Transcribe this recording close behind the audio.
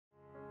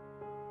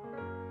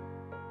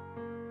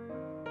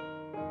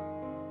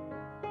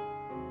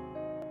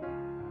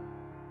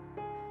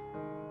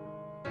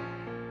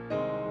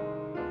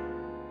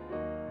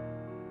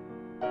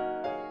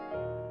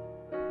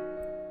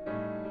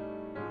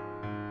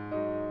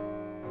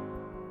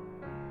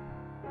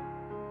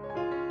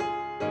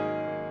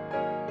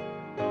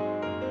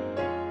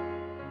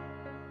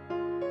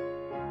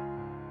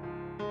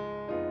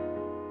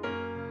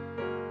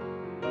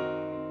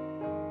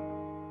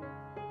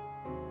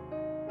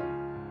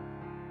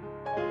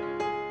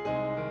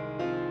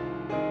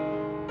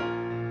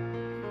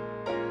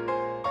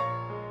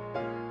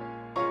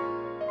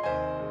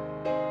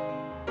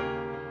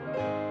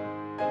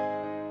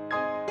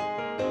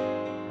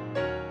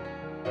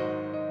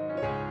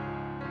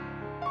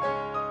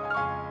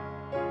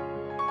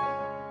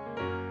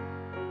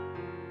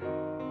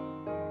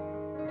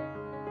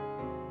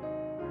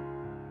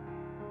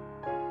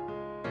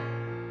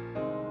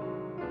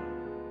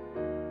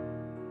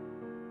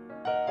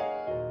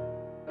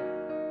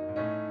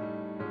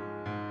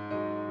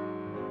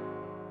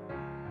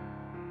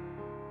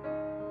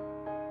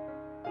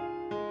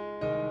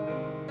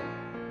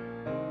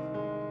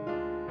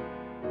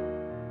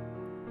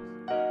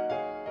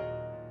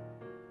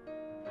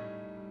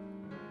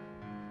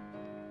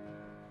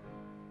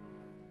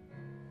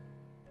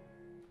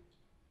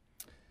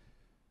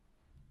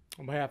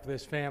On behalf of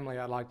this family,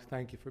 I'd like to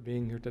thank you for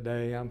being here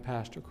today. I'm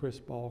Pastor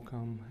Chris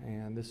Balcom,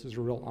 and this is a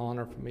real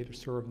honor for me to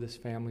serve this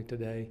family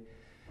today.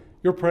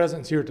 Your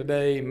presence here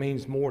today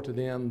means more to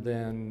them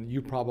than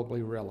you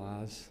probably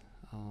realize.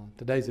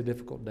 Today's a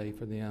difficult day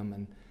for them,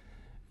 and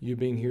you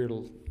being here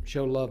to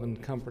show love and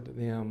comfort to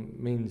them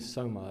means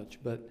so much.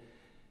 But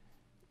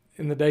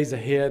in the days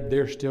ahead,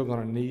 they're still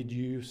going to need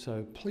you,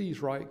 so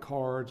please write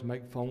cards,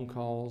 make phone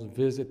calls,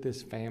 visit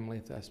this family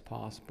if that's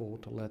possible,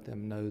 to let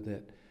them know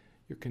that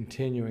you're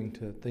continuing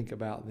to think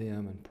about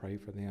them and pray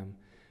for them.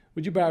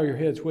 Would you bow your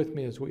heads with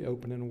me as we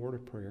open in a word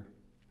of prayer?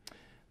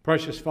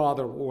 Precious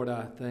Father, Lord,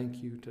 I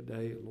thank you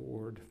today,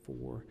 Lord,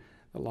 for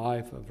the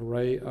life of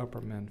Ray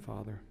Upperman,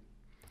 Father.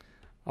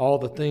 All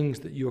the things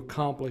that you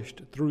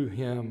accomplished through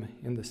him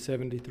in the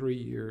 73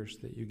 years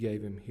that you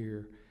gave him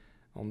here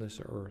on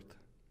this earth.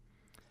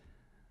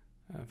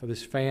 For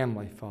this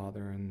family,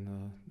 Father,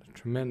 and the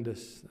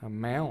tremendous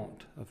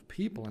amount of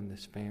people in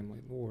this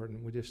family, Lord.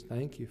 And we just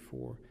thank you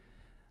for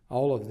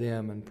all of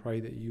them and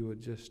pray that you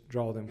would just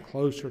draw them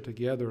closer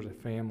together as a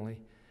family.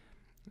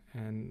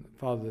 And,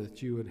 Father,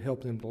 that you would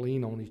help them to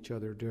lean on each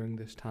other during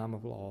this time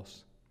of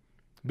loss.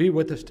 Be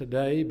with us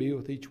today. Be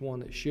with each one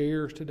that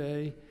shares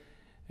today.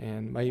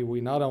 And may we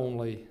not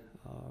only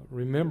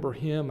remember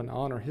him and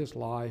honor his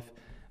life,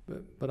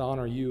 but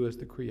honor you as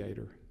the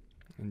Creator.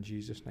 In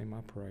Jesus' name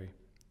I pray.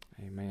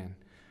 Amen.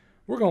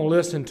 We're going to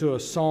listen to a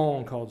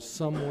song called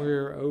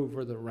Somewhere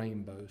Over the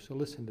Rainbow. So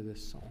listen to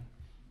this song.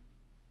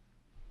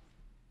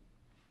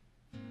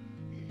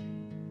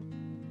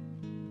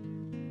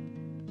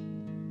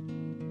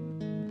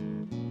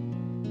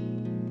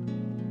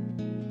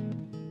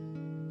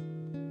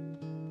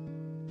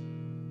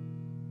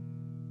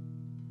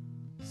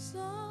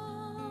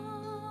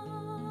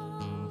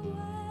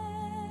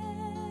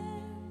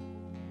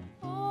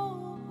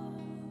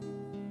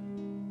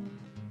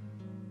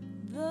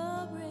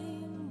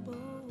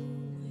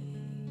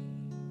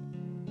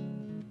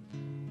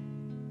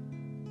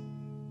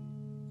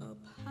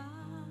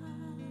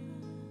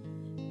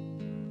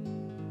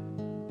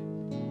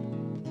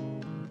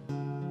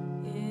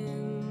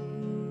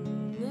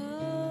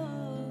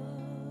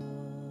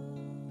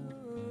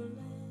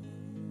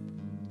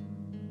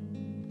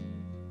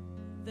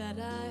 That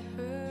I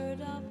heard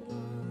of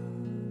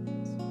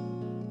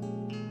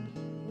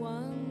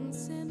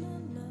once in a lullaby.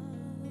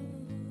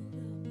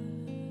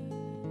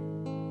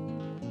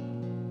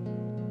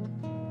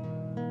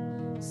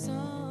 Somewhere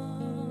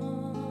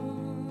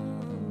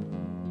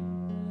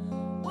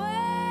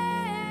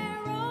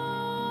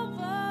over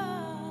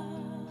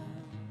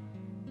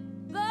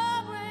the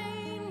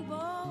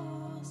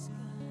rainbow skies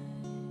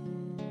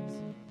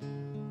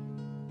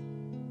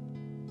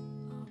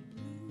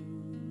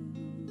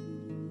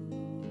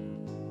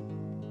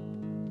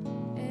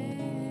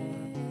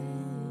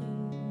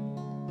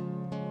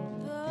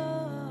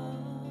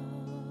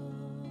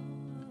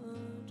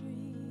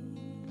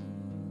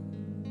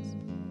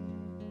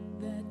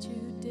are you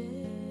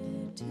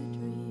dare to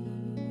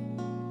dream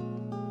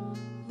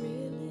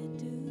really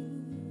do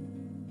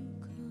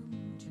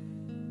come true.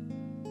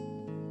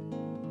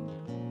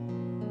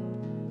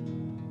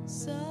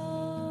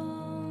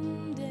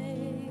 Someday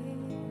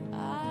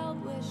I'll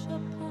wish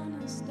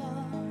upon a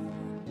star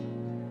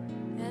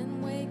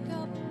and wake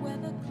up where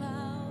the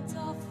clouds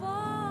are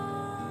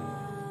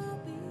far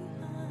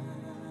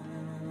behind me.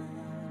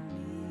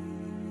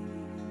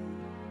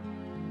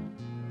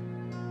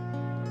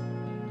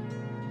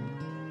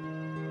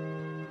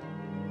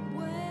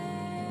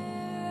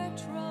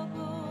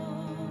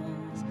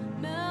 Troubles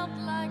melt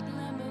like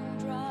lemon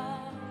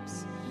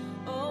drops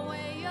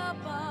away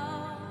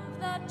above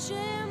the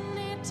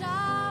chimney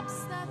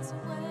tops. That's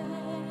where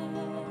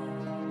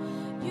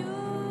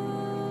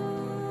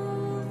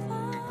you'll find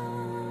me.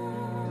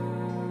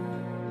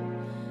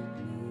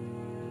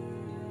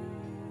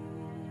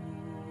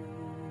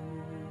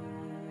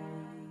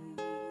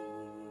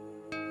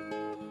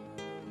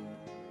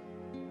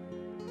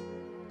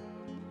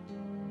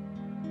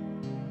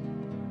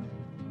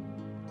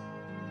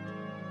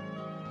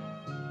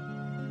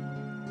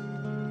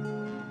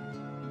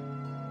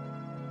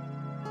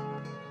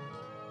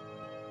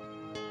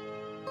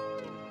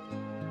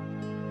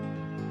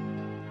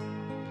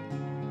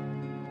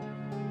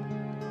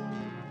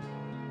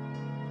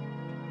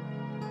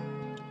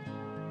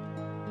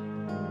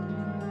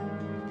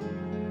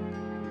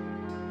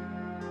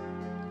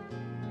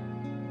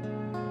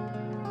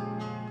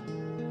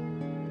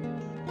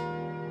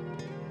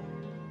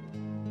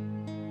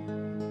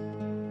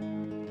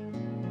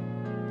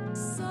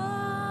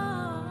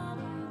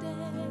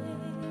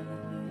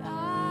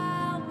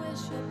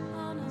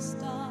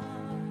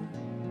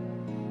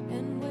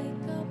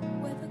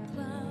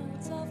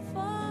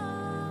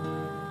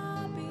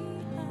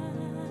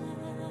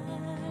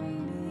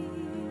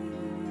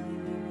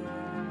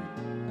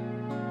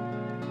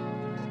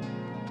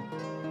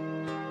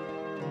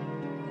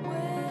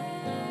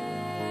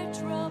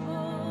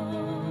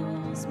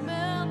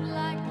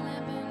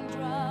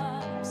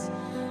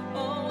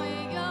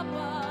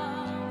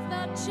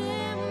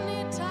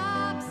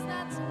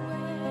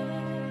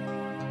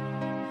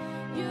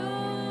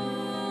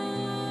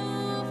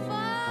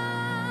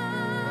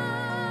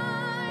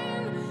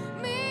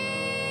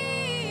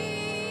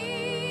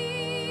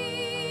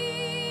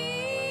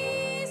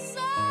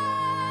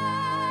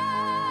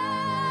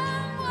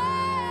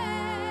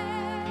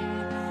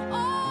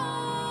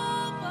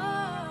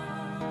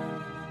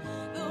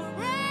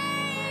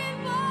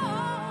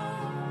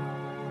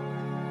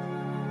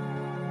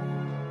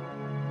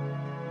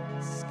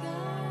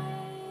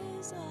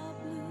 skies are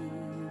blue,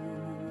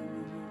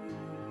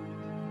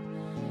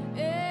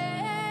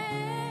 and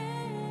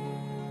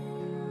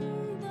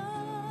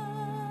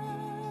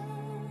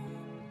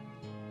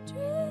the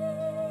dreams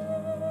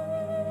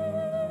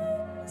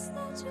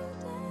that you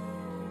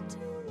dare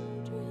to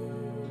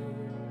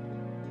dream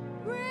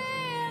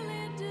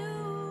really do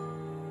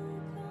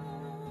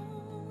come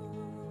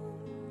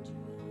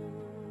true.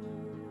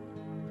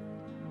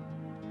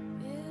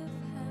 If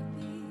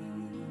happy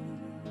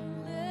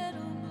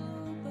little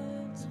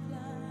bluebirds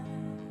fly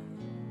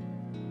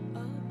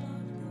above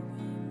the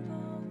rainbow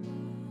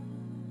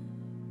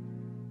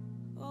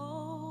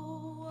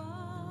wide, oh, I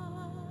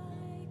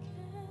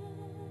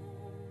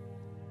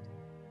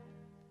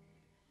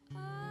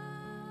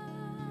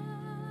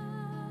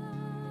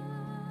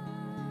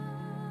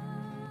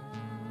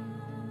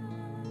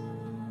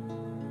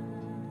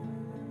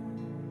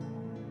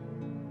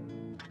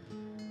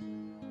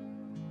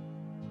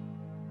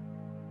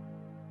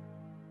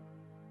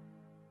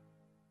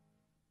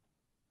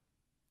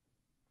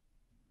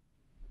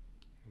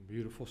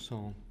Beautiful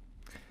song.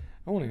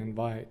 I want to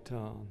invite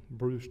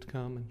Bruce to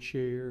come and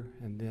share,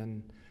 and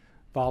then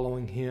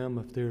following him,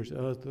 if there's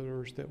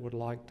others that would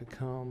like to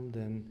come,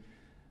 then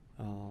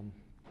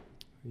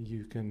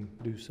you can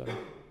do so.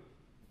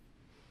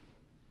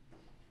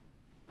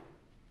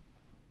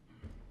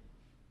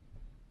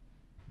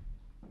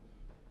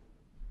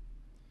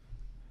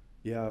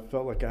 Yeah, I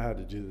felt like I had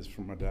to do this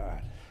for my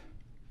dad.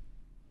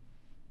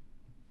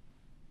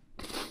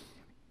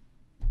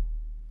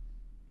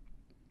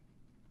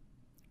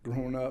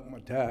 Growing up, my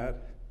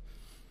dad,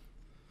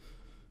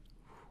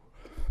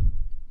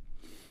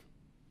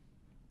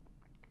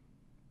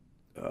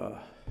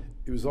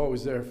 he was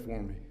always there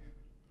for me.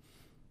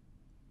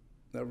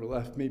 Never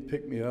left me,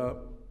 picked me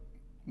up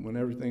when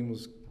everything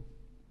was,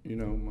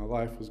 my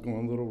life was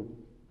going a little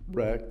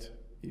wrecked.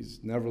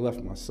 He's never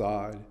left my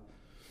side.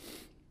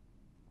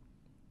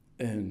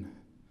 And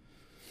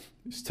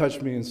he's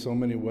touched me in so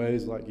many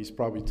ways, like he's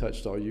probably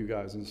touched all you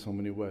guys in so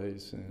many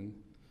ways. And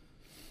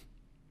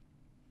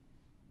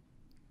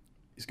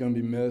he's going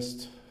to be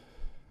missed.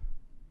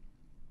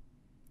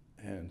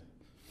 And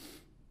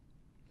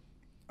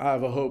I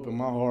have a hope in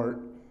my heart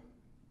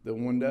that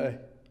one day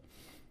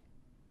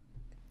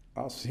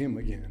I'll see him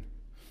again.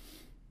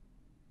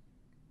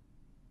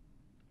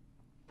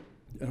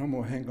 And I'm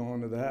going to hang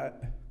on to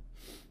that.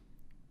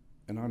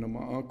 And I know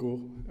my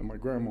uncle and my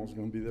grandma's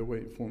going to be there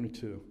waiting for me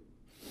too.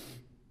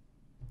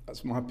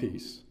 That's my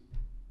piece.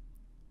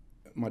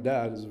 My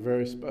dad is a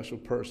very special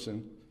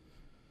person.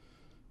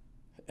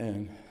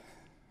 And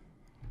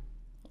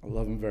I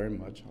love him very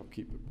much. I'll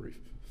keep it brief.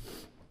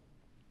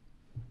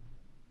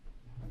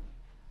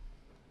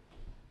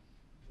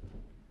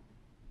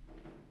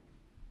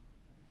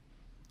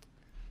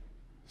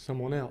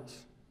 Someone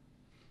else.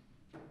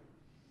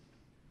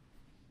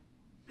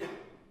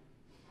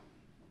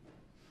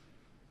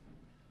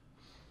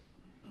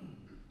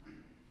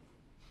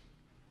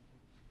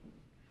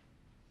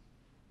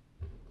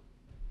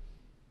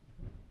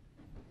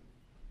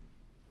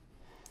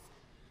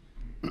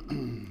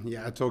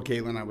 Yeah, I told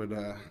Caitlin I would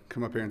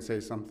come up here and say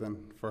something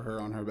for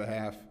her on her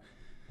behalf.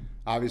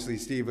 Obviously,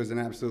 Steve was an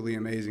absolutely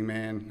amazing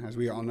man, as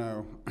we all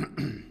know.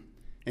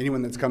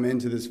 Anyone that's come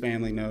into this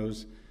family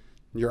knows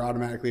you're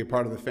automatically a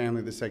part of the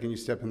family the second you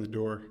step in the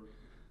door.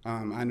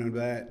 I know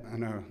that. I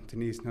know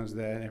Denise knows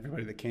that.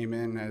 Everybody that came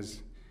in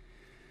as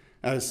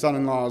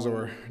son-in-laws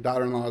or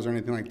daughter-in-laws or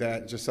anything like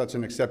that, just such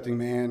an accepting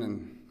man,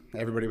 and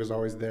everybody was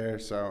always there.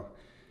 So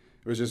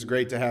it was just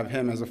great to have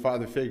him as a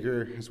father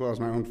figure, as well as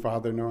my own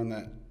father, knowing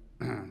that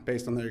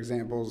based on their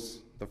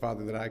examples, the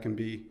father that I can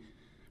be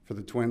for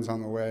the twins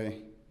on the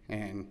way.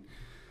 And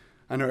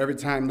I know every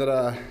time that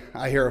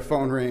I hear a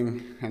phone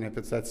ring, and if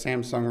it's that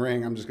Samsung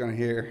ring, I'm just going to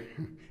hear,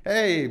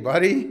 "Hey,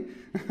 buddy,"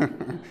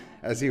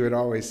 as he would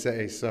always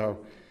say.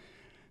 So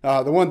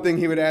the one thing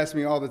he would ask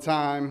me all the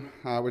time,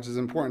 which is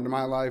important to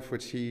my life,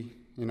 which he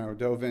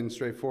dove in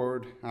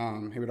straightforward,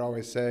 he would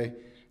always say,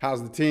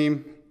 "How's the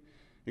team?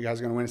 You guys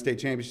going to win a state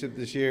championship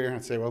this year?"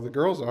 I'd say, "Well, the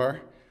girls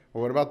are."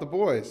 "Well, what about the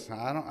boys?"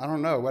 I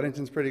don't know.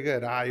 Weddington's pretty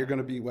good." "You're going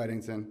to beat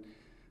Weddington."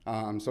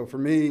 So for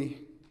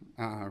me,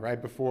 right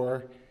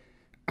before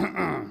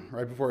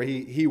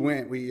he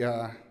went, we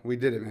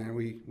did it, man.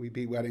 We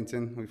beat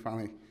Weddington. We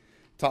finally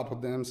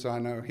toppled them. So I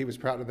know he was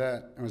proud of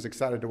that and was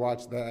excited to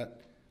watch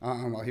that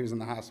while he was in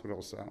the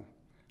hospital. So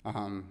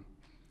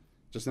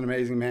just an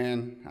amazing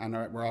man. I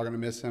know we're all going to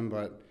miss him,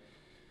 but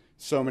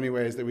so many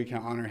ways that we can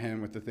honor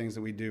him with the things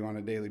that we do on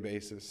a daily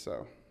basis.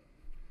 So.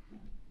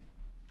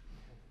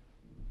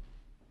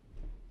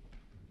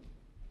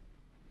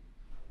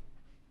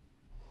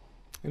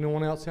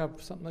 Anyone else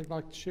have something they'd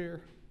like to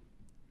share?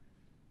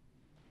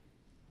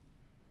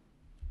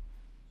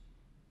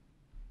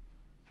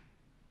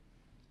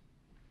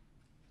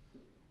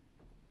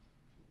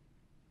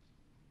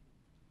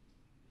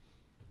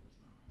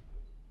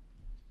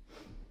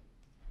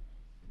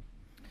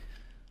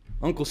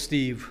 Uncle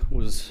Steve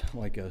was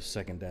like a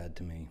second dad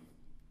to me,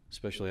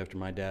 especially after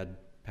my dad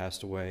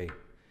passed away.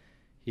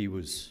 He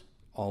was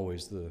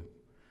always the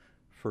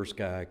first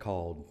guy I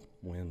called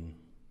when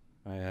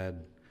I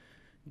had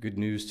good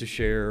news to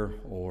share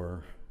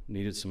or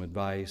needed some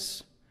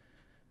advice,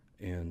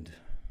 and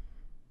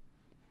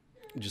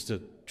just a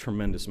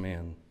tremendous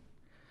man.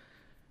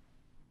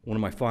 One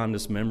of my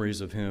fondest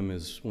memories of him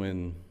is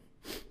when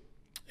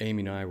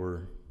Amy and I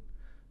were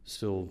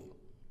still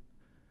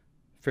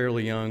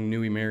fairly young,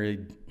 newly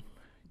married,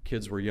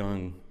 kids were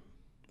young,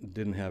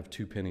 didn't have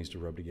 2 pennies to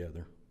rub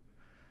together.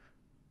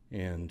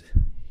 And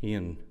he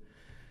and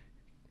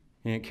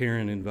Aunt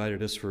Karen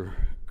invited us for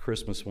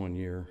Christmas one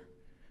year,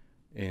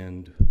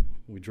 and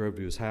we drove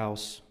to his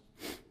house.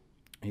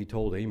 He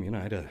told Amy and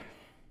I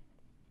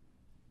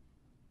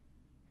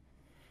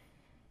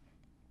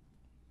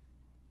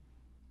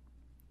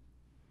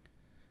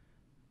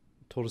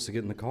told us to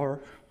get in the car,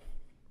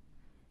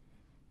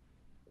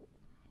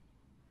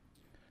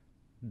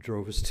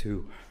 drove us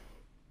to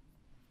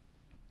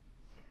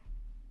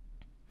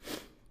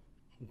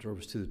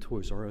the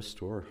Toys R Us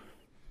store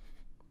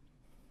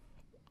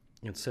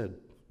and said,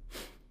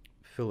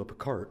 fill up a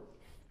cart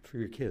for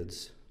your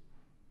kids.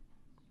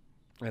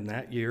 And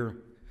that year,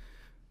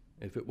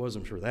 if it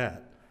wasn't for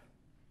that,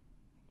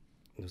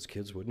 those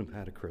kids wouldn't have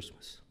had a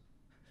Christmas.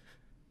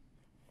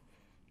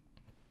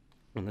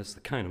 And that's the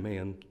kind of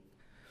man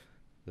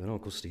that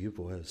Uncle Steve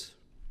was.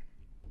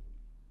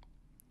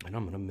 And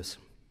I'm going to miss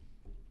him.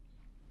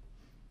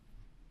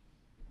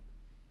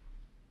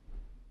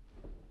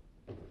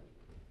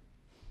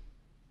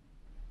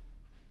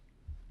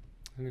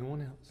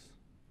 Anyone else?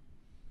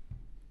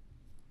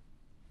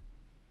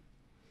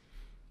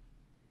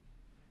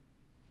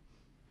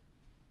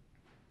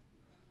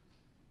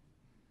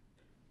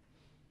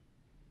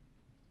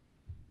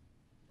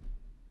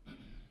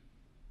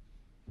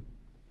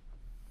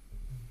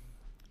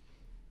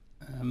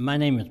 My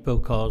name is Bill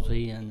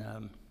Causey, and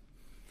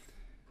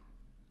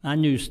I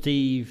knew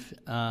Steve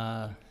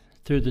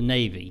through the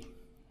Navy.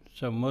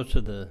 So most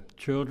of the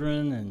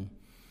children and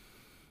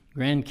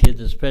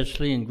grandkids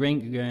especially, and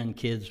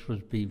great-grandkids was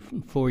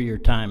before your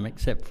time,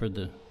 except for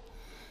the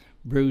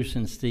Bruce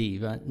and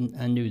Steve.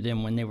 I knew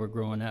them when they were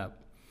growing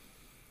up.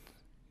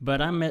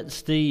 But I met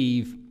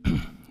Steve,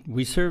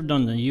 we served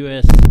on the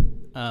U.S.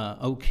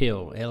 Oak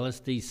Hill,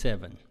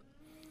 LSD-7.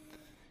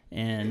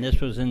 And this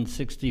was in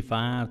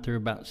 65 through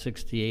about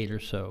 68 or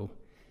so.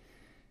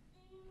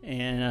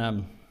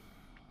 And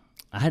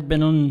I had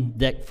been on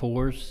deck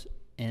force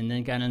and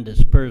then got into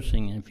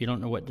dispersing. And if you don't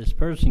know what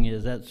dispersing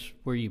is, that's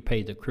where you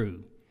pay the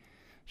crew.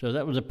 So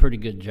that was a pretty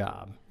good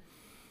job.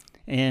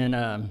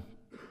 And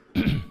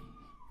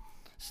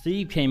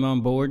Steve came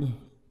on board,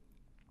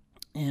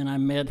 and I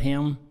met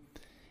him.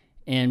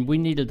 And we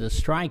needed a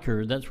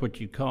striker. That's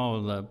what you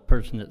call the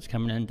person that's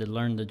coming in to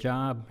learn the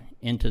job,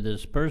 into the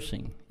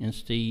dispersing, and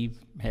Steve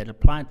had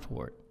applied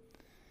for it.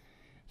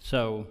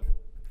 So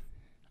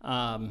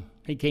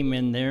he came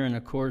in there, and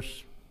of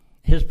course,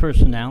 his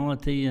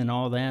personality and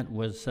all that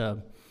was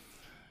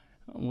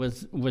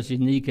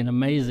unique and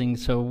amazing.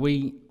 So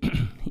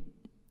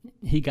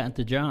he got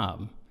the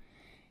job,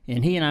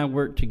 and he and I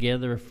worked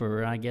together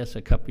for, I guess,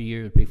 a couple of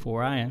years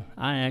before I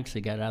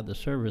actually got out of the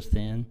service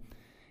then,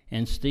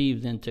 and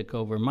Steve then took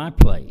over my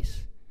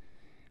place.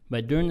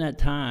 But during that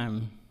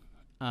time,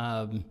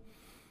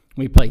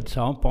 we played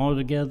softball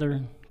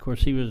together. Of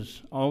course, he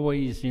was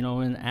always,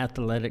 in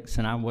athletics,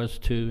 and I was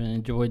too, and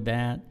enjoyed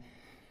that.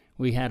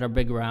 We had our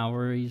big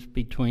rivalries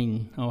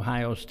between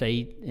Ohio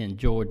State and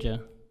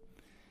Georgia.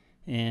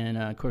 And,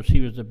 of course,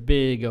 he was a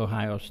big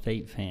Ohio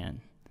State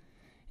fan.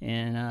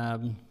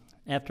 And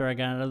after I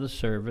got out of the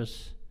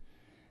service,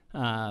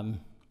 I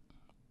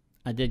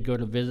did go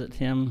to visit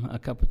him a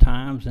couple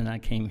times, and I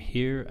came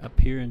up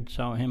here and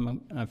saw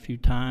him a few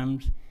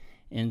times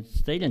and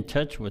stayed in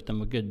touch with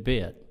him a good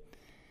bit.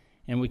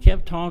 And we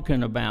kept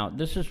talking about,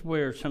 this is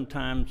where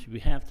sometimes we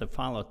have to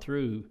follow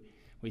through.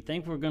 We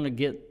think we're going to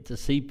get to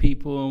see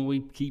people, and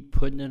we keep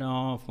putting it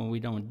off, and we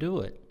don't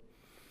do it.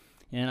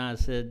 And I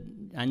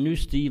said, I knew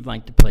Steve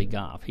liked to play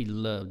golf. He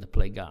loved to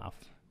play golf.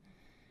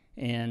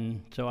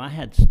 And so I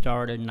had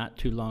started not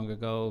too long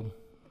ago.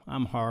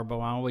 I'm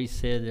horrible. I always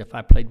said if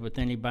I played with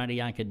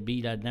anybody I could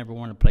beat, I'd never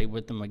want to play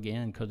with them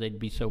again because they'd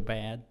be so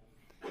bad.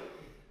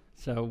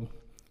 So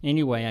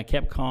anyway, I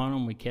kept calling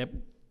them. We kept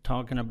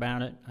talking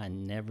about it. I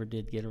never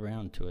did get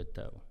around to it,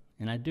 though,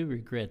 and I do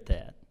regret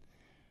that.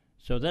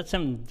 So that's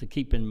something to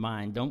keep in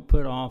mind. Don't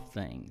put off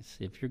things.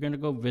 If you're going to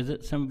go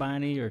visit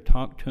somebody or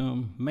talk to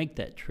them, make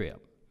that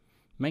trip.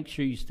 Make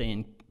sure you stay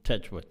in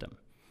touch with them.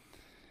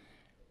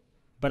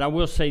 But I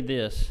will say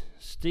this,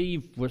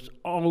 Steve was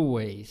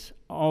always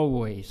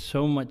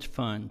so much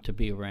fun to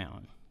be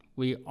around.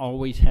 We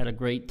always had a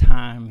great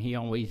time. He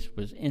always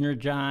was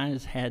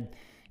energized,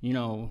 he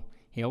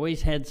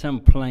always had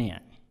some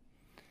plan.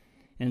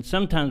 And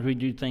sometimes we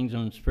do things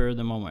on the spur of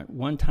the moment.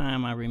 One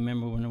time I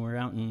remember when we were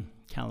out in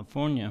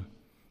California,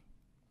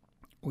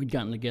 we'd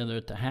gotten together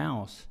at the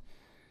house,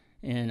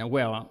 and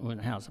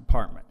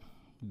apartment.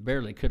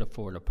 Barely could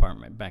afford an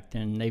apartment back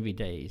then, Navy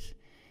days.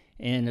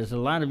 And as a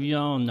lot of you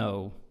all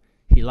know,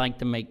 he liked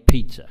to make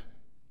pizza.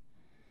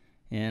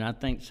 And I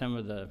think some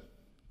of the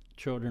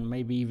children,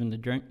 maybe even the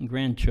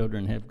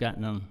grandchildren have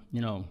gotten them,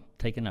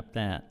 taken up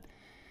that.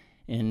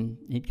 And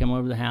he'd come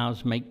over to the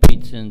house, make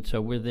pizza, and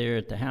so we're there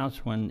at the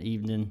house one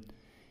evening,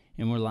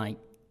 and we're like,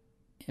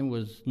 it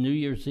was New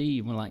Year's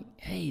Eve, we're like,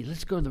 hey,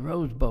 let's go to the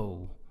Rose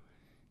Bowl.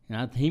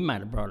 And he might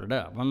have brought it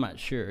up, I'm not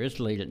sure. It's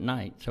late at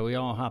night, so we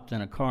all hopped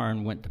in a car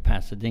and went to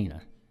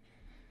Pasadena.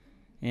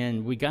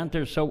 And we got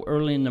there so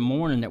early in the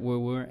morning that we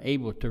were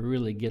able to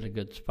really get a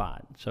good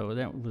spot. So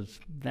that was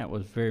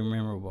very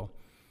memorable.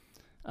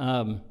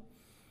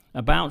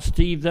 About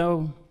Steve,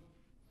 though,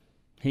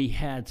 he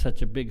had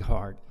such a big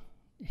heart.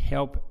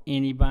 Help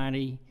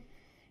anybody.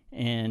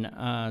 And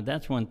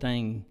that's one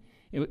thing.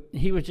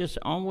 He was just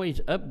always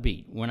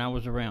upbeat when I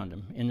was around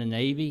him. In the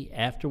Navy,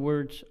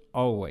 afterwards,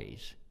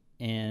 always.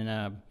 And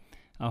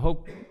I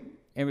hope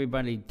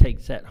everybody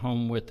takes that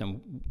home with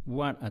them.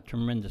 What a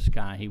tremendous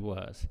guy he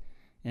was.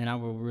 And I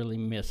will really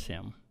miss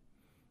him.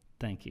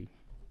 Thank you.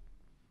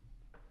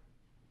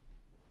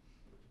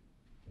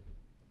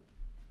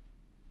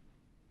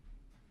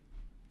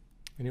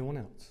 Anyone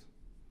else?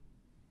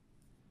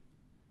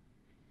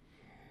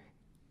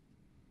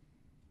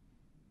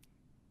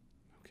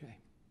 Okay.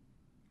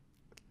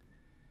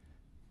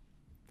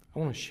 I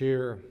want to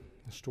share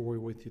a story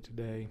with you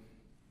today.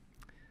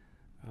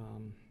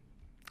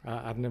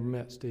 I've never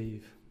met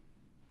Steve,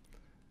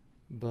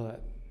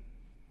 but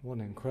what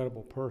an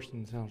incredible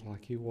person sounds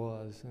like he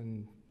was.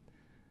 And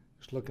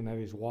just looking at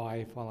his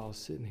wife while I was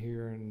sitting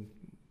here and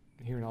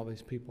hearing all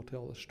these people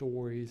tell the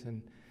stories,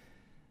 and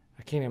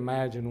I can't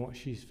imagine what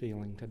she's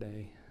feeling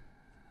today.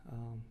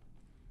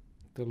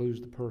 To lose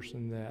the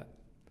person that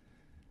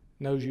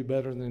knows you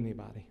better than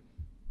anybody.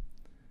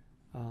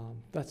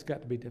 That's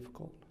got to be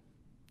difficult.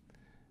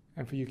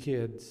 And for you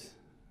kids,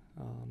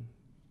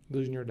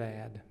 losing your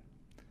dad,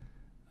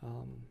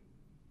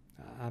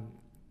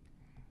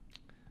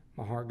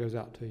 my heart goes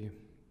out to you.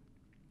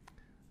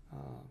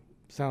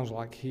 Sounds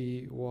like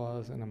he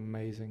was an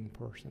amazing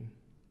person.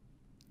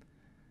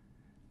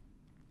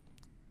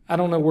 I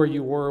don't know where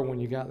you were when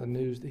you got the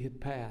news that he had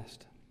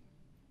passed,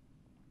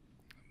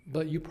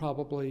 but you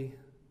probably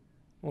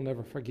will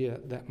never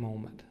forget that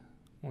moment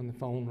when the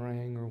phone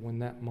rang or when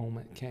that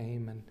moment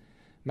came, and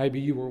maybe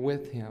you were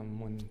with him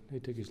when he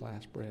took his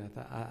last breath.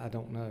 I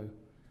don't know.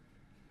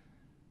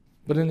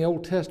 But in the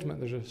Old Testament,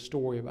 there's a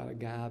story about a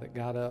guy that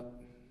got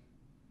up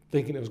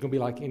thinking it was going to be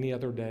like any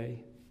other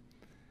day.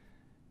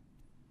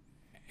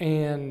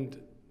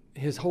 And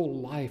his whole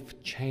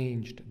life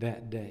changed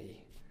that day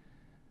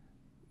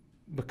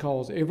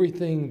because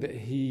everything that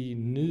he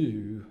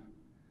knew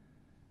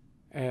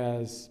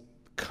as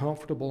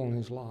comfortable in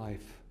his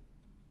life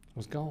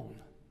was gone.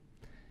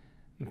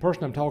 And the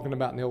person I'm talking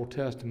about in the Old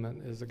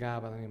Testament is a guy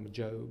by the name of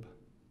Job.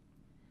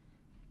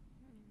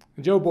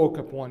 And Job woke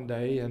up one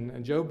day,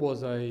 and Job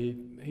was a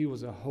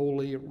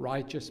holy,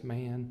 righteous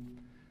man.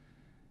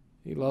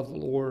 He loved the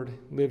Lord,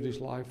 lived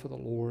his life for the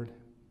Lord.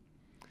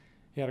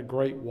 He had a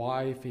great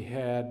wife. He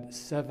had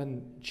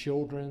 7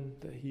 children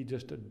that he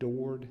just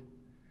adored.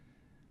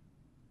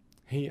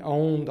 He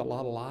owned a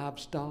lot of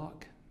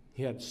livestock.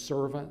 He had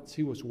servants.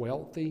 He was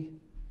wealthy.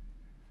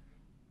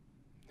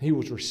 He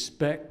was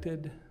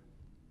respected.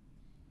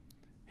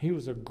 He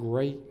was a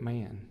great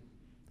man.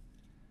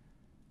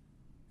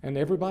 And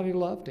everybody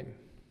loved him.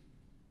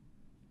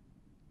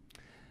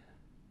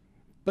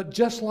 But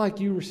just like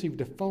you received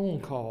a phone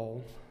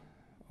call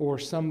or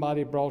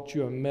somebody brought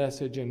you a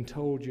message and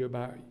told you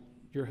about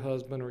your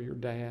husband or your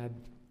dad,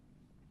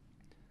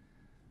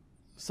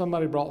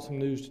 somebody brought some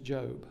news to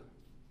Job.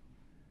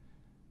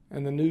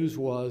 And the news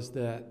was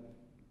that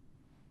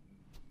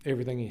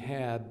everything he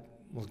had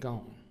was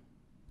gone.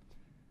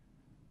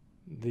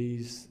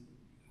 These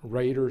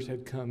raiders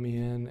had come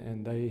in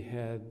and they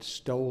had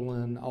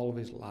stolen all of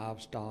his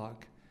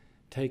livestock,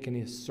 taken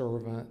his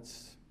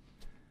servants.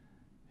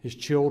 His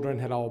children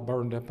had all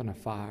burned up in a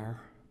fire.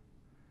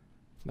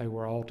 They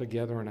were all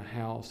together in a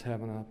house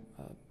having a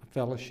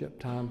fellowship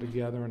time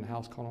together, and the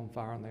house caught on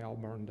fire and they all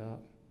burned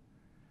up.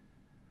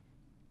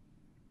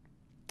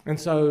 And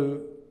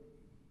so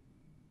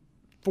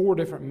 4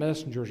 different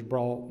messengers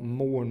brought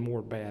more and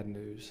more bad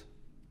news.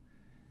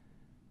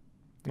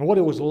 And what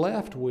it was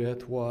left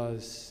with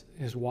was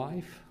his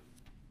wife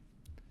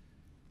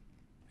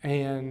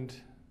and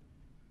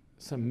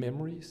some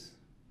memories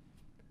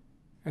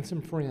and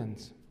some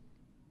friends.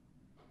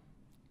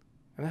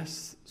 And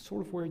that's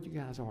sort of where you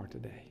guys are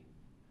today.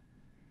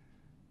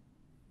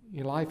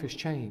 Your life has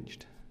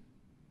changed.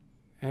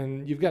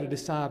 And you've got to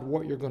decide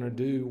what you're going to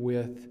do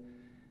with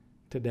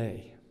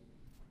today.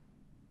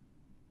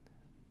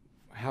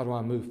 How do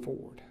I move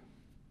forward?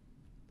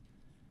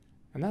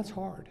 And that's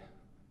hard.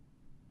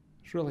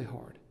 It's really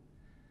hard.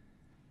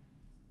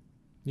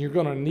 You're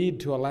going to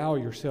need to allow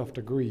yourself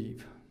to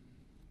grieve.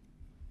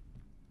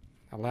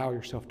 Allow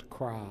yourself to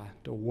cry,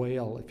 to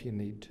wail if you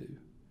need to.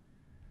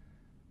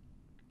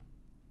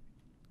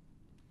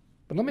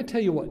 But let me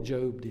tell you what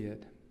Job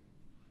did.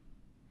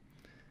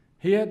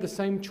 He had the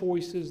same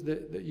choices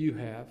that you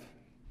have.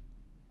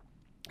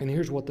 And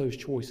here's what those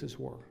choices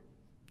were.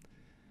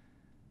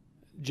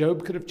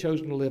 Job could have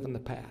chosen to live in the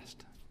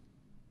past.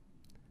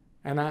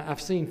 And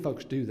I've seen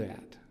folks do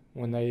that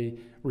when they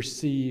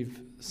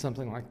receive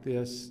something like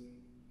this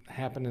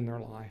happen in their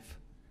life,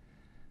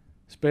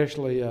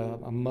 especially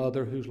a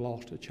mother who's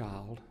lost a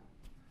child.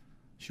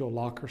 She'll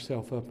lock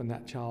herself up in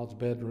that child's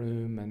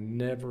bedroom and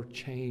never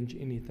change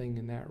anything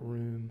in that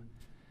room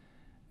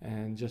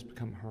and just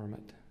become a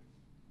hermit.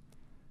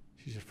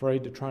 She's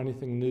afraid to try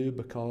anything new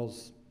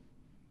because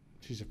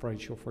she's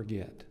afraid she'll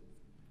forget.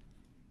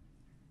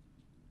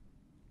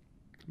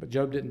 But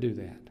Job didn't do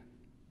that.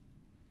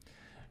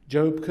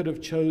 Job could have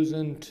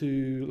chosen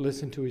to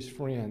listen to his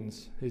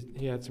friends.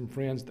 He had some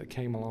friends that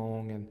came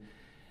along, and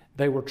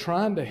they were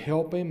trying to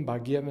help him by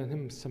giving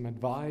him some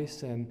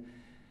advice. And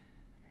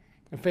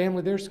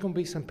family, there's going to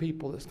be some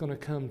people that's going to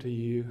come to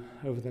you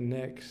over the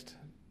next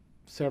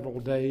several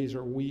days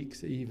or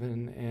weeks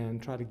even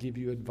and try to give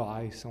you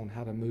advice on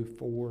how to move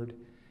forward.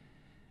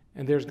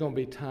 And there's going to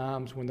be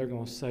times when they're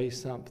going to say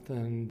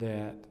something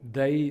that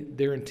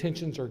their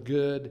intentions are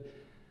good,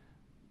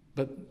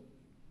 but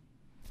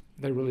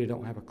they really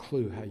don't have a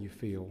clue how you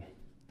feel.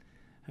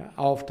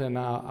 Often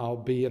I'll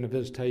be in a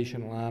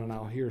visitation line and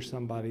I'll hear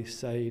somebody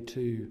say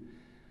to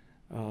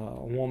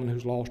a woman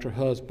who's lost her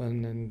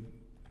husband, and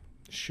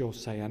she'll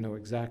say, "I know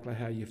exactly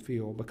how you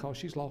feel," because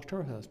she's lost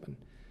her husband.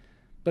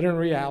 But in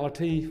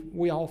reality,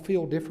 we all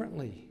feel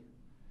differently.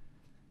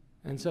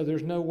 And so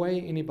there's no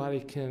way anybody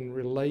can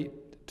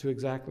relate to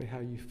exactly how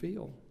you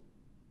feel.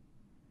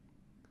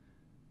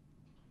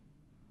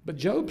 But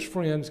Job's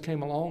friends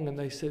came along and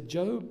they said,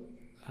 "Job,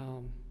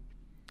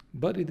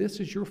 buddy, this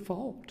is your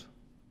fault.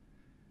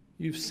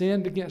 You've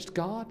sinned against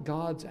God.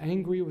 God's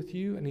angry with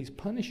you, and He's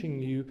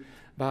punishing you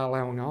by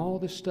allowing all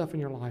this stuff in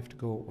your life to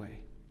go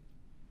away."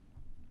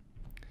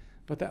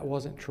 But that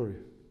wasn't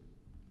true,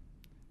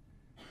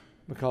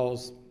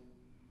 because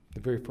the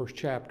very first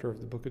chapter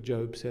of the book of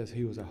Job says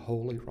he was a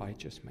holy,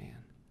 righteous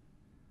man.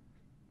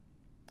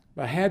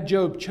 But had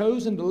Job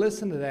chosen to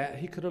listen to that,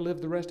 he could have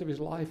lived the rest of his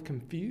life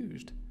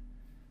confused,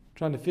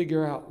 trying to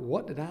figure out,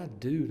 what did I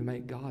do to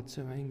make God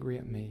so angry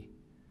at me?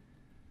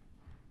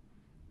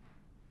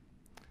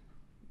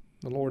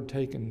 The Lord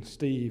taking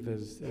Steve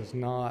is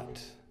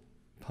not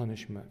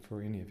punishment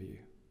for any of you.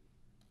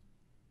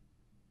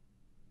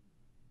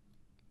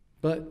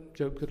 But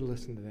Job could have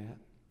listened to that.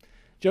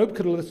 Job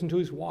could have listened to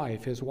his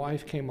wife. His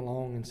wife came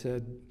along and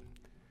said,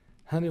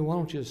 "Honey, why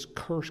don't you just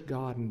curse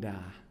God and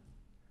die?"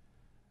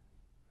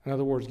 In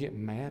other words, get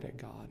mad at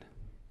God.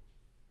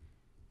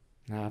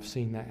 Now, I've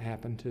seen that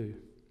happen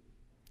too.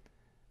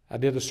 I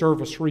did a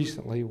service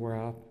recently where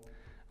I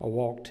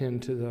walked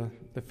into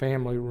the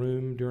family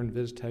room during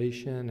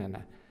visitation,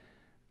 and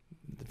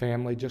the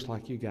family, just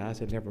like you guys,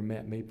 had never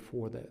met me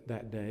before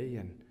that day.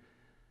 And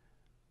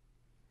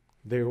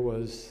there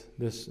was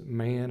this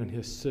man, and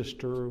his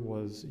sister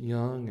was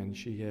young, and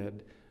she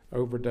had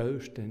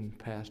overdosed and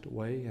passed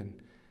away.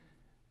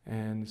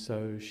 And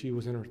so she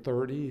was in her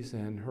 30s,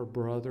 and her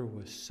brother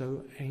was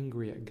so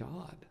angry at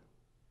God.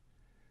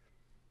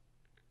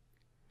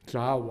 So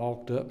I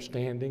walked up,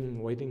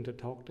 standing, waiting to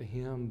talk to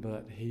him,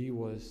 but he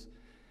was,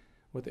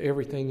 with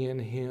everything in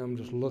him,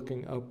 just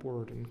looking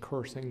upward and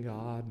cursing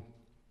God.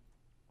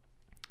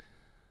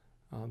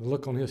 The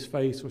look on his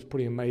face was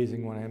pretty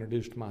amazing when I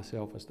introduced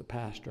myself as the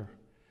pastor.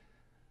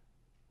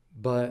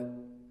 But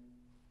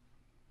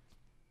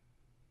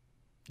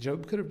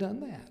Job could have done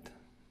that.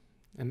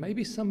 And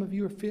maybe some of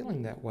you are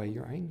feeling that way.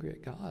 You're angry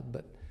at God,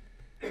 but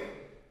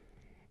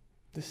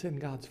this isn't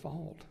God's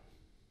fault.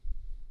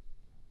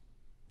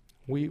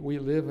 We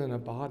live in a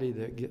body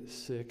that gets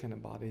sick and a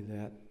body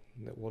that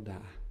will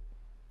die.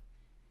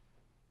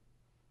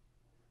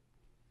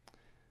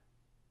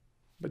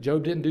 But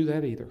Job didn't do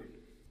that either.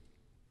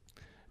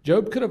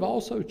 Job could have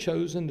also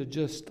chosen to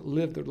just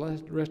live the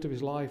rest of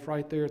his life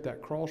right there at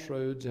that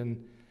crossroads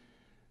and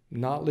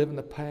not live in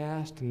the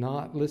past,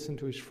 not listen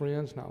to his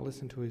friends, not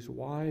listen to his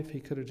wife. He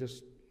could have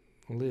just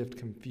lived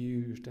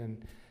confused.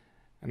 And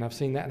I've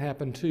seen that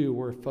happen too,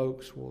 where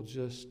folks will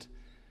just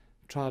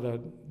try to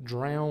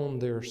drown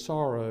their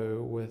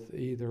sorrow with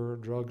either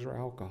drugs or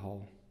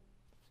alcohol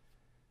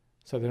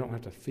so they don't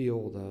have to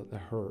feel the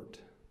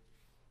hurt.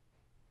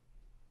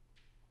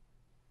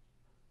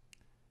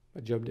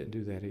 But Job didn't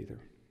do that either.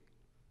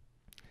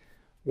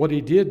 What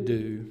he did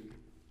do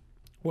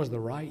was the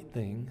right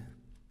thing,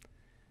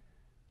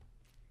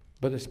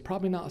 but it's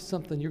probably not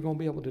something you're going to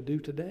be able to do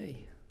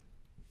today.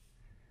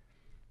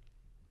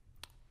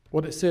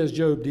 What it says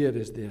Job did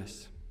is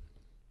this.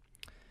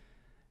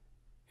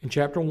 In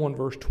chapter 1,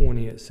 verse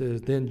 20, it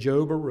says, "Then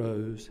Job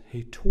arose,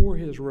 he tore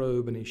his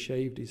robe, and he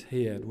shaved his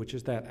head," which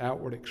is that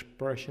outward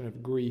expression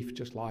of grief,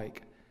 just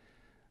like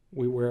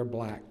we wear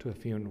black to a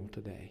funeral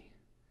today.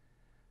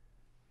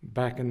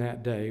 Back in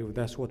that day,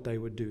 that's what they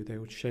would do. They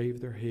would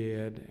shave their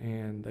head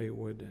and they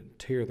would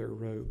tear their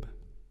robe.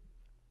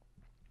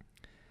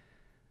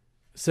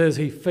 It says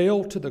he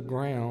fell to the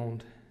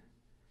ground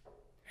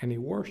and he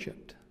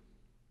worshiped.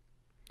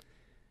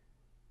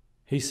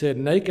 He said,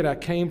 "Naked I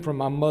came from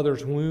my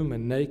mother's womb,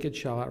 and naked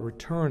shall I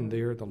return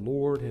there. The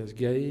Lord has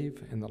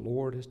gave and the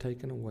Lord has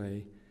taken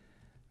away.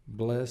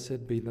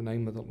 Blessed be the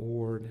name of the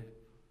Lord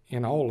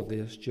in all of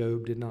this,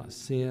 Job did not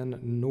sin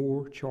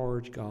nor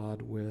charge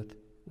God with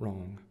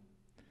wrong.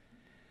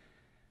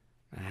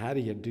 Now, how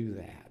do you do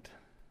that?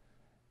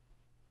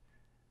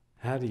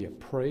 How do you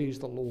praise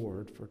the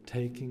Lord for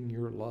taking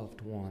your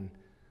loved one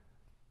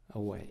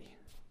away?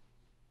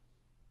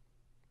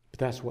 But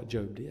that's what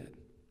Job did.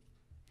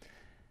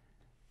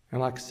 And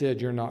like I said,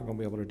 you're not going to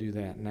be able to do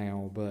that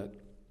now, but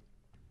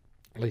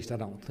at least I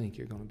don't think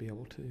you're going to be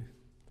able to.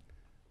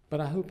 But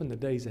I hope in the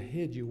days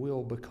ahead you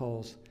will,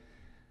 because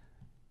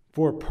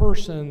for a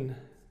person,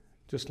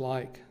 just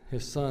like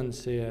his son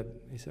said,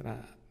 he said,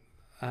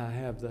 I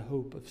have the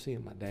hope of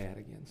seeing my dad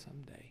again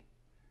someday.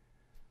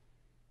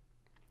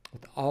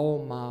 With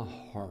all my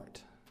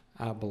heart,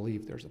 I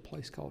believe there's a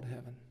place called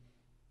heaven.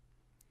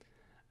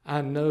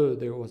 I know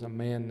there was a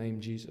man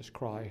named Jesus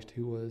Christ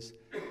who was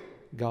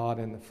God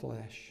in the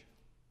flesh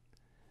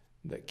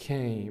that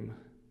came,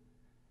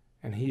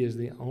 and he is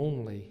the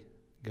only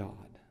God.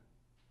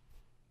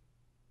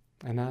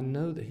 And I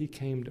know that he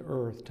came to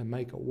earth to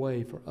make a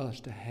way for us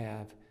to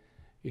have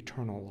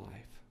eternal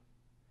life.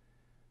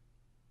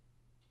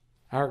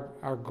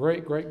 Our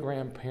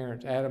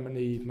great-great-grandparents, Adam and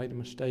Eve, made a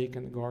mistake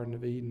in the Garden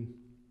of Eden.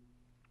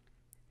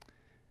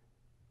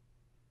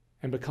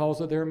 And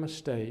because of their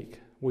mistake,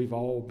 we've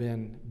all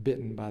been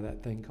bitten by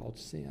that thing called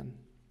sin.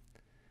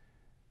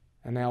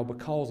 And now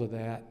because of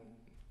that,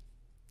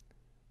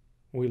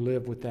 we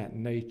live with that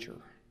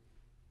nature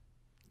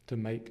to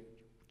make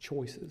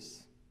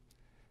choices.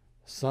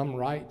 Some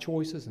right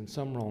choices and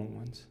some wrong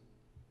ones.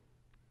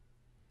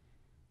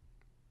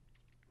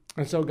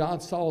 And so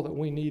God saw that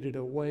we needed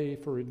a way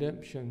for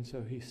redemption,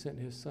 so he sent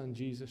his son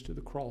Jesus to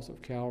the cross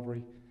of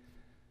Calvary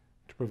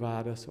to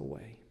provide us a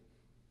way.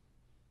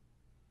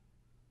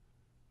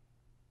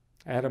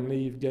 Adam and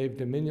Eve gave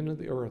dominion of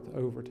the earth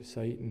over to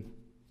Satan.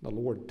 The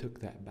Lord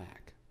took that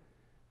back.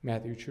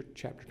 Matthew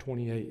chapter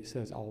 28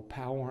 says all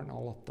power and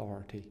all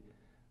authority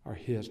are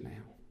his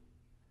now.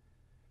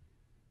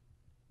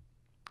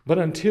 But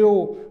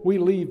until we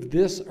leave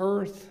this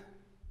earth,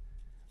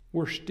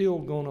 we're still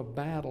going to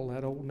battle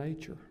that old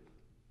nature.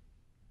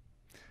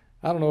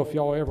 I don't know if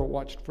y'all ever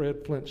watched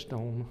Fred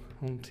Flintstone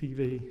on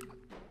TV.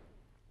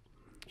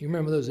 You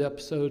remember those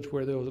episodes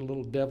where there was a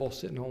little devil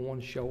sitting on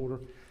one shoulder,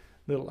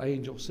 little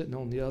angel sitting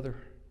on the other?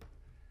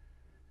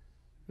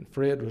 And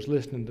Fred was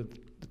listening to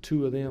the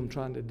two of them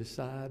trying to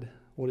decide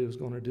what he was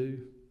going to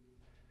do.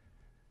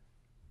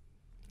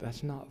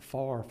 That's not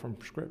far from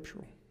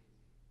scriptural.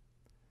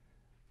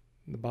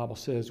 The Bible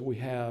says we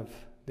have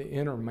the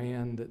inner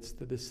man that's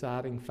the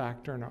deciding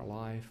factor in our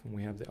life, and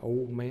we have the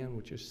old man,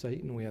 which is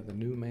Satan. We have the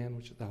new man,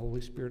 which is the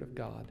Holy Spirit of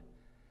God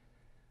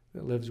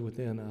that lives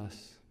within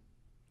us.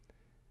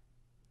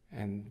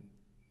 And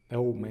the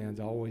old man's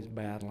always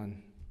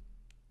battling,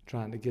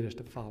 trying to get us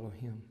to follow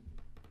him.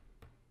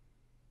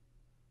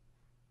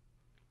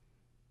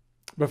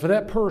 But for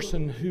that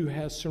person who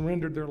has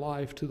surrendered their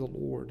life to the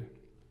Lord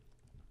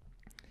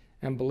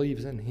and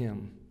believes in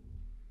him,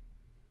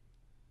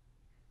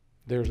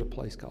 there's a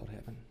place called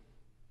heaven.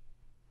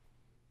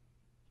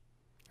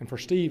 And for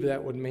Steve,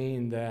 that would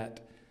mean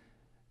that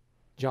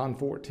John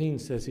 14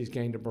 says he's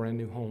gained a brand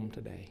new home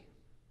today.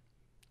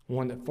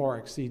 One that far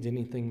exceeds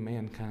anything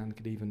mankind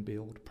could even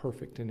build,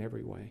 perfect in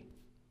every way.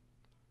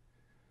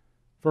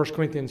 1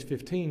 Corinthians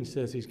 15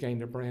 says he's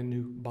gained a brand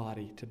new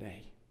body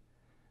today.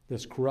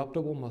 This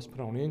corruptible must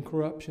put on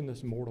incorruption,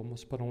 this mortal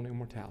must put on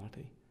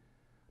immortality.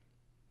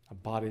 A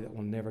body that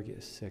will never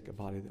get sick, a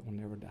body that will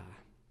never die.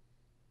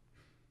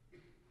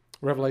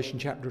 Revelation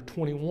chapter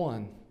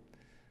 21,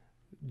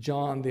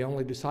 John, the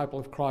only disciple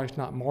of Christ,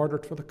 not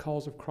martyred for the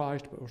cause of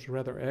Christ, but was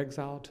rather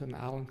exiled to an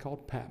island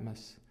called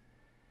Patmos.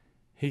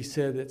 He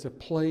said it's a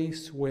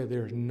place where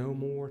there's no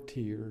more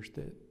tears,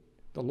 that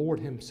the Lord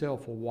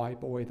himself will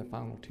wipe away the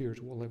final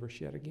tears we'll ever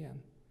shed again.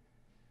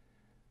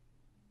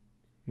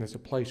 And it's a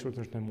place where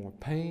there's no more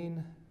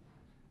pain,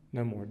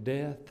 no more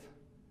death,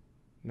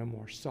 no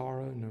more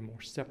sorrow, no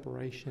more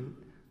separation.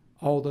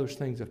 All those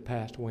things have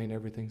passed away and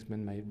everything's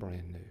been made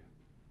brand new.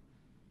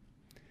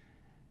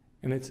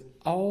 And it's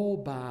all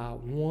by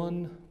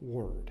one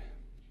word,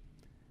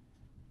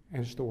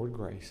 and it's the word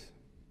grace.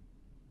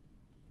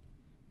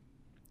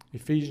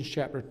 Ephesians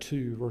chapter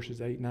 2,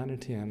 verses 8, 9,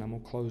 and 10, I'm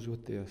going to close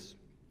with this.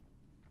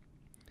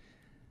 It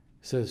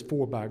says,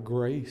 "For by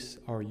grace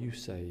are you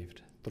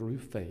saved through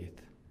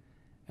faith,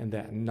 and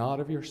that not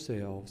of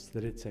yourselves,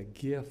 that it's a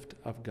gift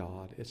of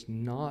God. It's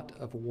not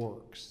of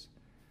works,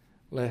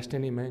 lest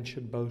any man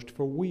should boast.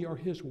 For we are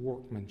his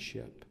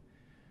workmanship,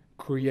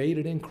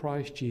 created in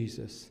Christ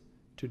Jesus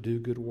to do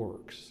good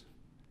works."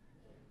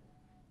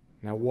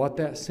 Now, what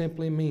that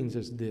simply means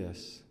is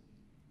this.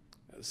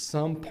 At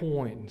some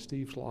point in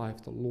Steve's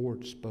life, the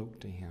Lord spoke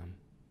to him.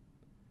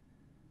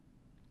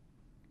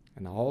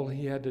 And all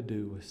he had to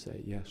do was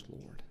say, "Yes,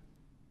 Lord."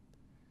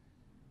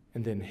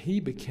 And then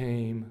he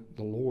became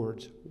the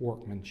Lord's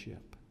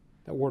workmanship.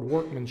 That word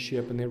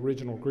workmanship in the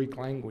original Greek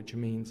language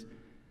means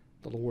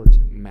the Lord's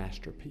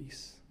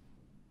masterpiece.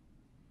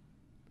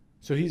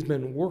 So he's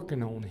been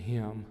working on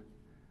him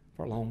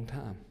for a long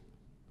time.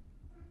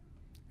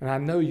 And I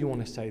know you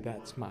want to say,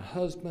 that's my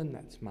husband,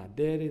 that's my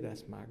daddy,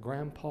 that's my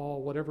grandpa,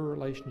 whatever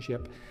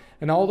relationship.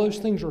 And all those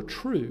things are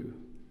true.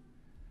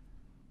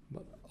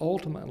 But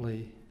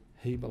ultimately,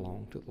 he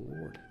belonged to the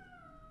Lord.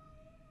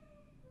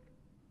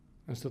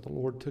 And so the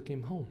Lord took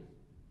him home.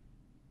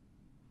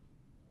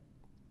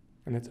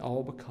 And it's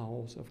all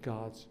because of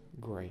God's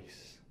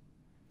grace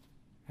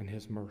and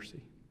his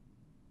mercy.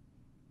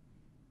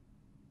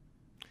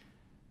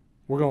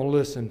 We're going to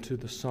listen to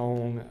the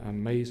song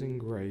Amazing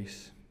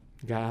Grace.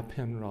 Guy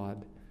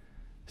Penrod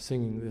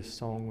singing this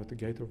song with the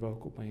Gaither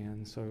Vocal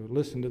Band. So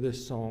listen to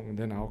this song, and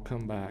then I'll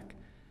come back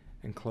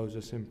and close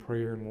us in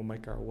prayer, and we'll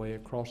make our way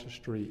across the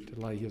street to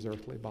lay his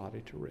earthly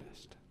body to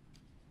rest.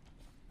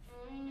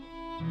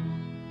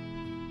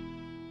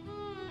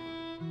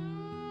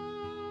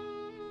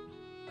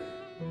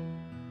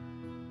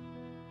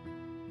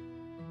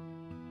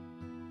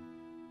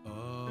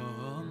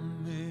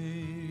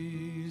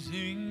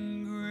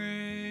 Amazing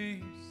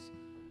grace,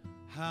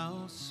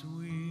 how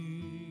sweet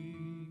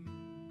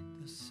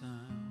the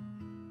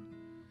sound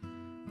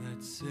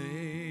that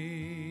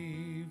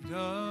saved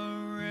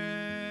a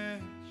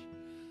wretch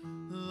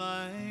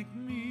like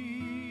me.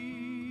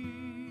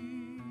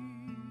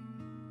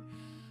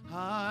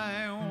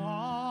 I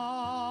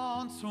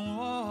once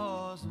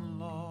was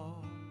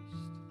lost,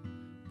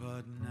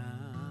 but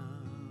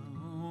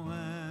now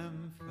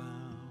am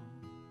found,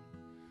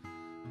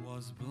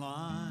 was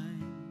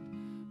blind,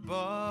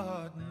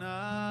 but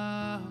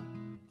now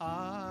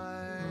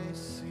I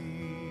see.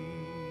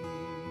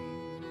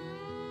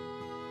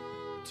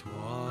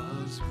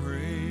 'Twas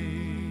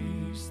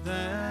grace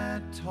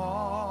that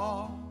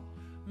taught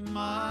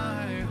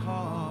my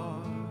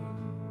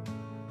heart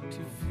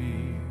to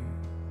fear,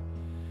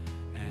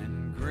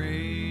 and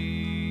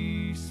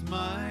grace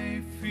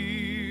my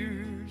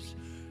fears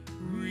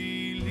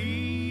relieved.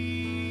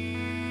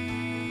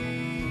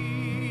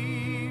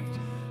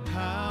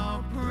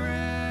 How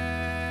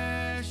precious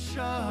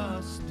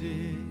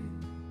did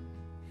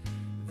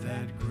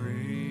that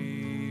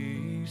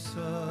grace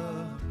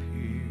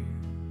appear,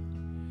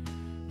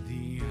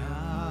 the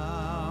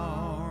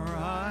hour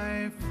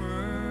I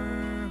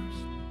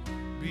first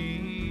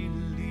believed.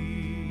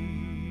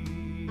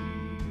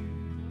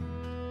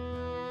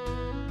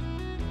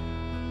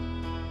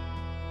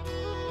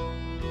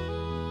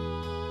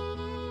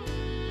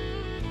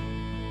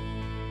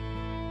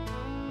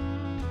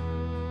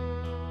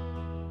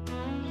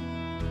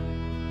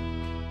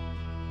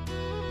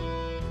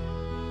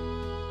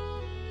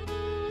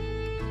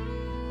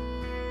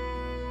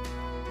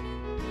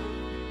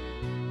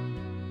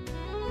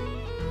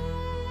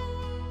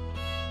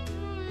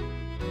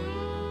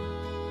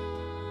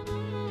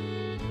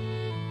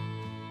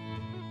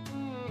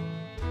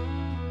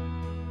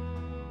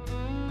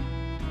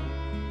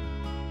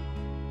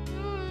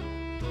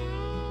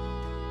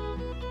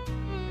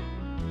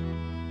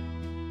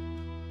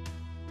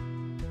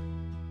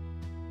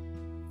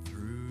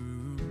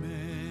 Through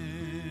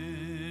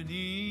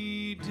many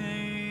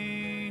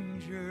dangers,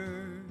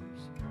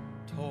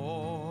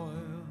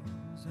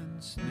 toils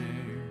and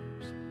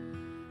snares,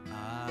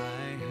 I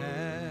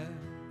have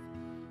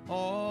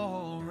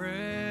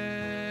already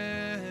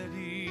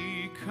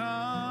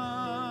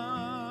come.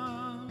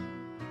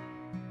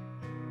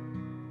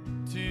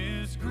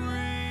 'Tis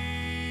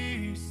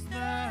grace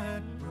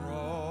that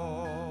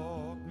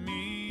brought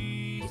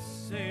me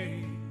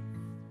safe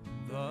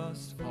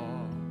thus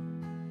far,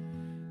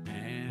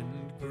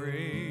 and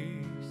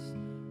grace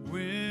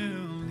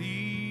will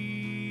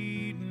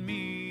lead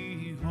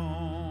me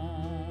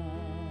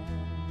home.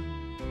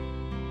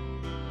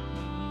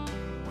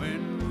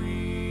 When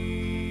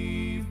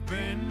we've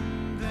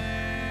been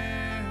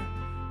there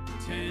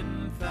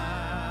 10,000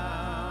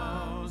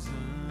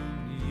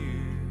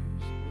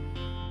 years,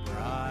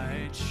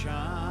 bright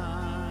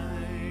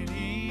shining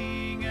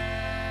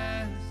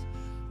as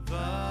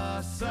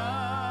the sun,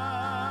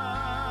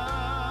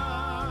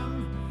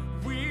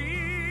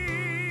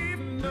 we've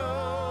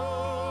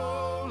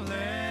no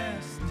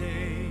less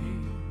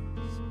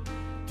days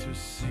to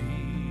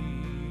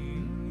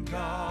sing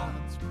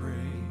God's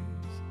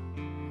praise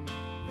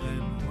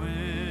than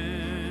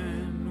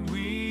when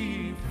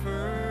we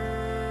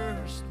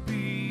first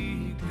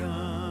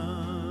begun.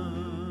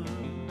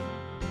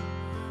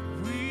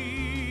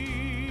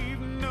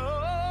 We've no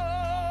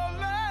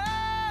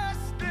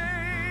less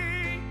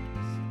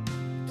days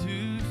to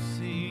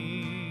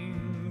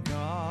sing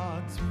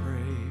God's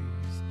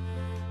praise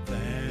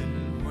than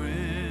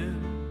when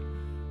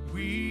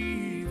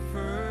we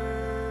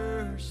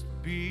first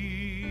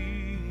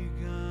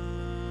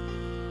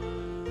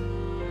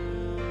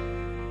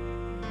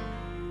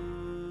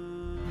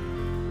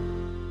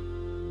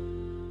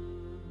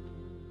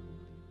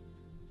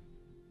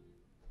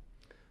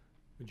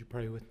Would you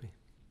pray with me?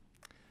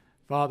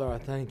 Father, I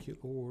thank you,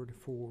 Lord,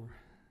 for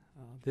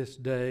this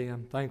day.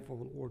 I'm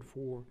thankful, Lord,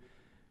 for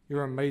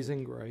your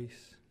amazing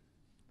grace,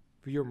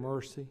 for your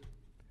mercy,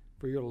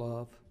 for your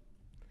love.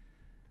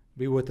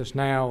 Be with us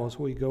now as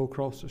we go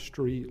across the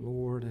street,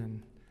 Lord,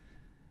 and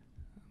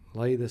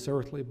lay this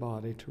earthly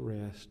body to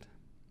rest.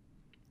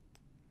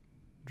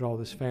 draw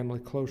this family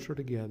closer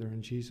together.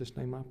 In Jesus'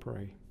 name I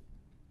pray.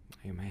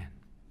 Amen.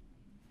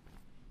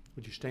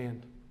 Would you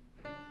stand?